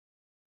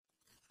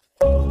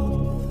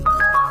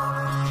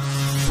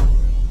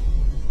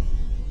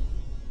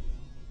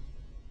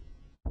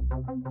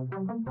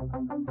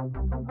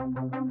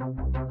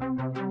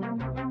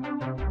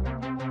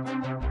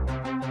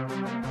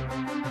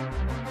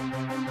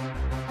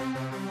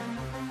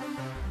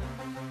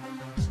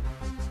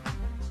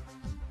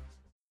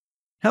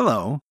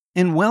Hello,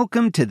 and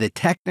welcome to the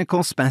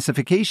technical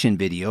specification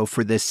video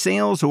for the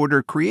sales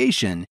order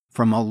creation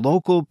from a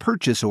local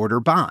purchase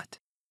order bot.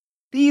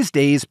 These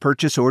days,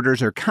 purchase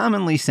orders are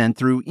commonly sent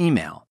through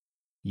email.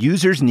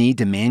 Users need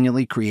to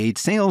manually create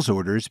sales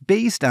orders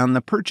based on the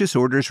purchase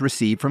orders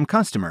received from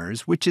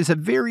customers, which is a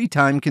very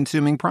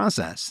time-consuming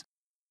process.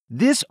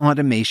 This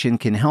automation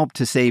can help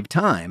to save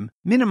time,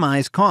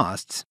 minimize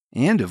costs,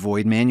 and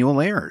avoid manual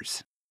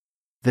errors.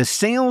 The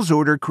sales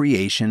order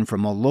creation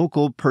from a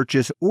local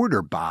purchase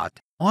order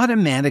bot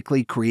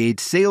automatically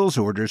creates sales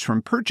orders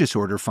from purchase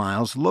order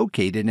files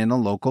located in a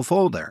local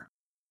folder.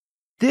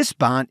 This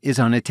bot is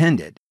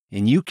unattended,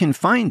 and you can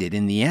find it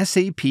in the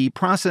SAP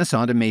Process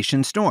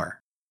Automation store.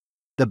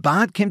 The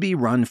bot can be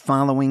run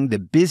following the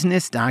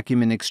business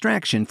document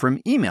extraction from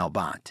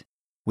EmailBot,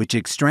 which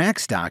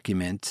extracts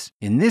documents,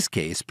 in this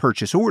case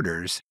purchase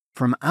orders,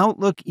 from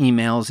Outlook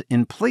emails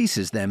and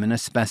places them in a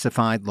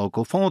specified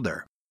local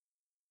folder.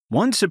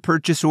 Once a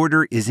purchase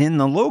order is in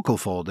the local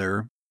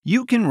folder,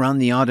 you can run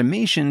the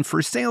automation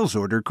for sales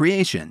order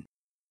creation.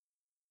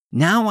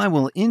 Now I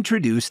will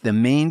introduce the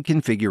main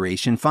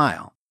configuration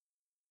file.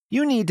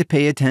 You need to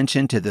pay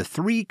attention to the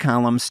three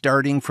columns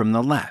starting from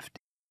the left,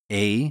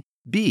 A,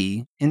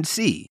 B, and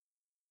C.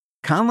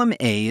 Column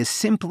A is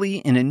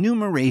simply an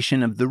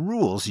enumeration of the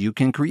rules you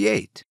can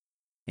create,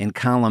 and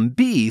column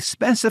B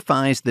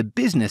specifies the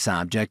business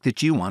object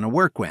that you want to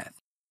work with.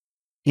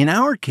 In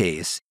our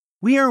case,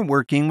 we are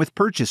working with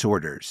purchase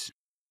orders.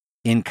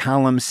 In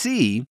column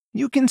C,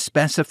 you can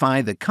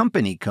specify the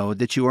company code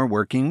that you are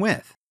working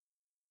with.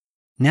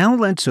 Now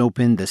let's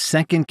open the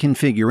second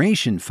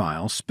configuration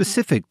file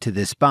specific to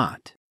this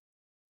bot.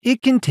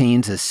 It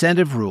contains a set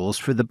of rules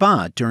for the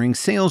bot during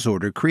sales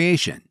order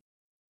creation.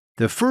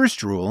 The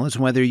first rule is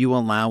whether you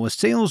allow a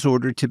sales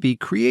order to be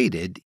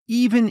created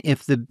even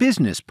if the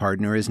business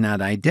partner is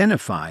not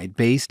identified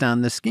based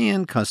on the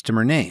scanned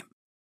customer name.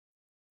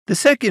 The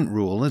second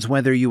rule is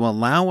whether you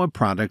allow a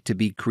product to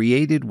be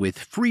created with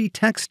free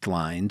text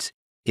lines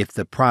if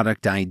the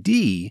product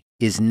ID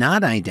is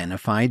not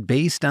identified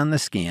based on the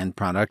scanned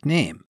product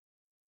name.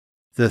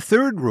 The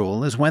third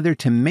rule is whether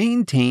to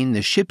maintain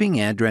the shipping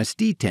address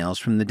details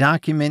from the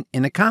document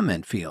in a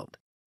comment field.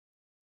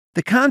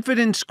 The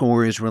confidence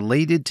score is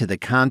related to the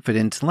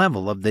confidence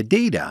level of the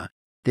data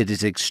that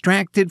is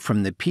extracted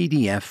from the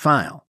PDF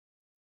file.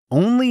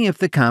 Only if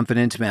the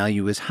confidence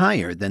value is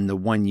higher than the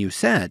one you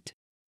set,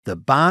 the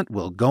bot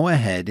will go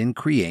ahead and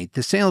create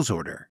the sales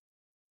order.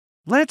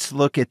 Let's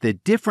look at the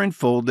different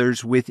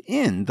folders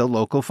within the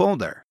local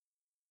folder.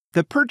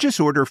 The purchase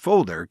order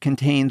folder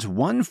contains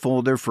one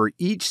folder for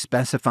each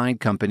specified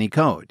company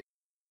code.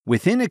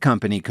 Within a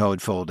company code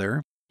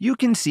folder, you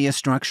can see a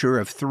structure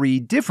of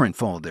three different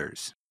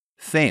folders: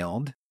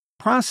 failed,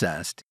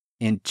 processed,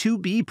 and to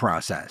be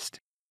processed.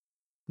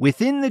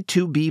 Within the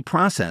to be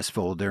processed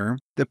folder,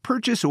 the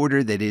purchase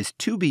order that is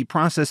to be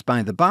processed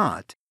by the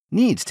bot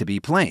needs to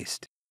be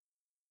placed.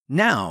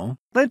 Now,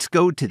 let's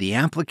go to the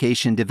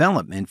application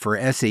development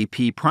for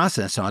SAP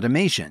Process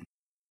Automation.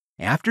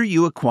 After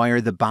you acquire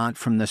the bot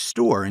from the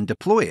store and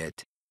deploy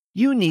it,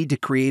 you need to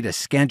create a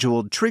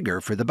scheduled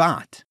trigger for the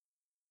bot.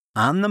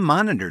 On the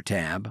Monitor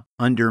tab,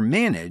 under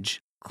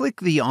Manage,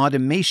 click the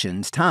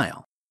Automations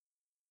tile.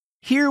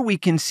 Here we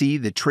can see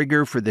the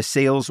trigger for the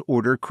sales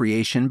order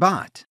creation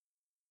bot.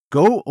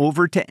 Go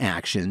over to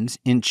Actions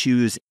and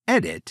choose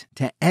Edit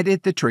to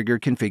edit the trigger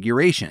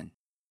configuration.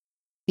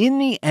 In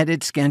the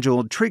Edit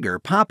Scheduled Trigger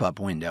pop-up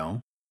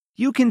window,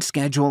 you can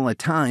schedule a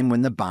time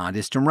when the bot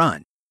is to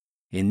run.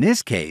 In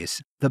this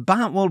case, the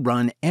bot will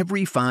run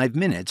every 5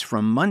 minutes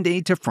from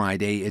Monday to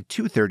Friday at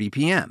 2:30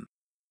 p.m.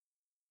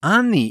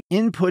 On the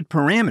Input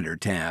Parameter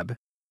tab,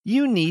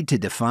 you need to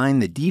define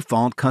the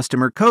default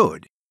customer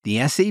code, the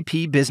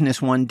SAP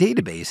Business One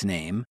database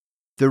name,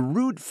 the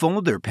root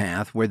folder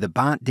path where the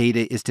bot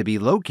data is to be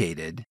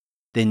located,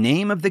 the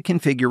name of the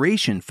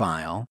configuration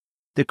file,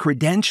 the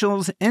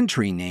credentials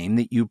entry name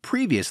that you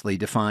previously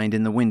defined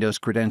in the Windows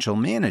Credential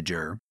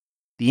Manager,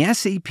 the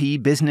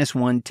SAP Business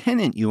One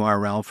tenant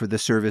URL for the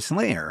service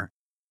layer,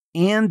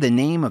 and the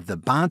name of the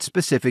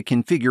bot-specific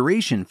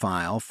configuration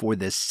file for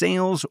the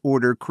sales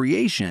order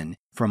creation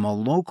from a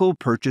local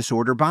purchase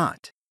order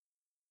bot.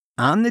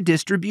 On the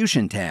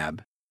Distribution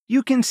tab,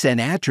 you can set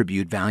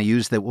attribute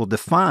values that will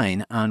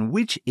define on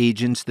which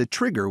agents the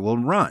trigger will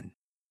run.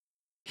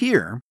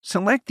 Here,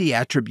 select the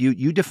attribute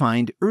you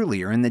defined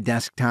earlier in the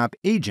Desktop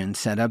Agent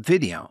Setup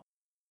video.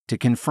 To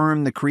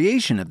confirm the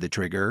creation of the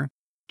trigger,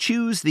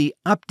 choose the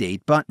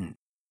Update button.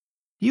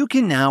 You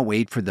can now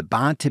wait for the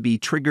bot to be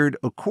triggered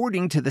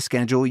according to the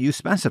schedule you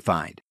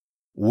specified,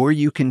 or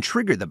you can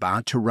trigger the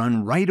bot to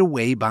run right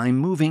away by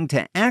moving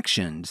to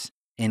Actions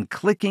and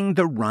clicking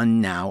the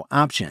Run Now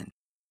option.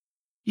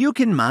 You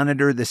can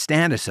monitor the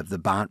status of the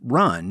bot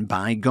run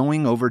by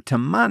going over to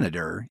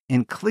Monitor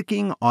and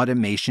clicking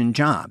Automation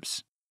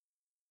Jobs.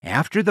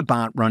 After the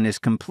bot run is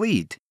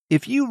complete,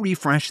 If you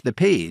refresh the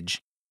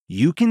page,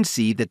 you can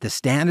see that the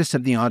status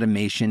of the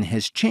automation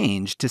has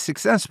changed to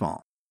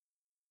successful.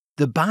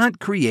 The bot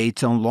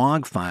creates a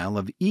log file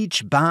of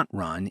each bot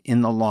run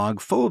in the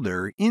log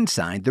folder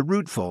inside the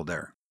root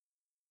folder.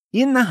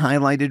 In the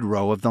highlighted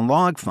row of the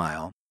log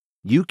file,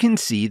 you can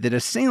see that a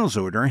sales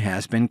order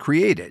has been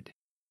created.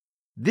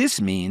 This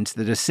means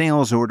that a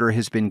sales order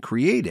has been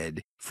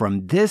created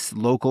from this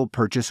local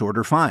purchase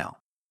order file.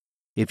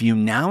 If you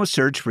now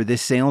search for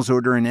this sales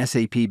order in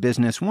SAP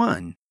Business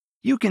One,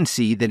 you can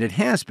see that it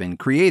has been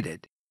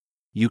created.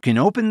 You can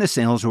open the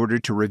sales order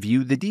to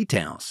review the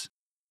details.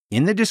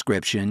 In the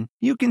description,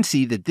 you can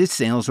see that this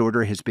sales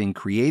order has been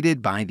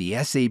created by the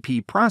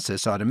SAP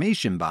Process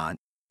Automation bot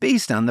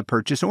based on the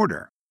purchase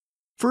order.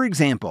 For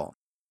example,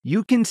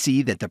 you can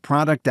see that the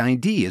product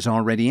ID is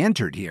already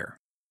entered here.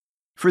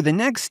 For the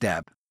next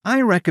step, I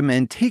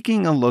recommend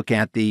taking a look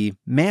at the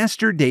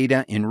Master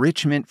Data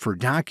Enrichment for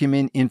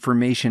Document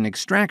Information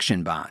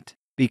Extraction bot,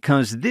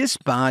 because this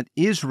bot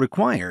is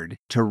required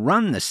to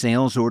run the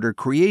sales order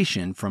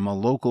creation from a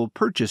local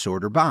purchase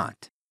order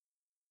bot.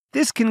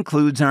 This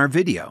concludes our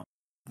video.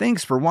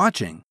 Thanks for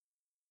watching.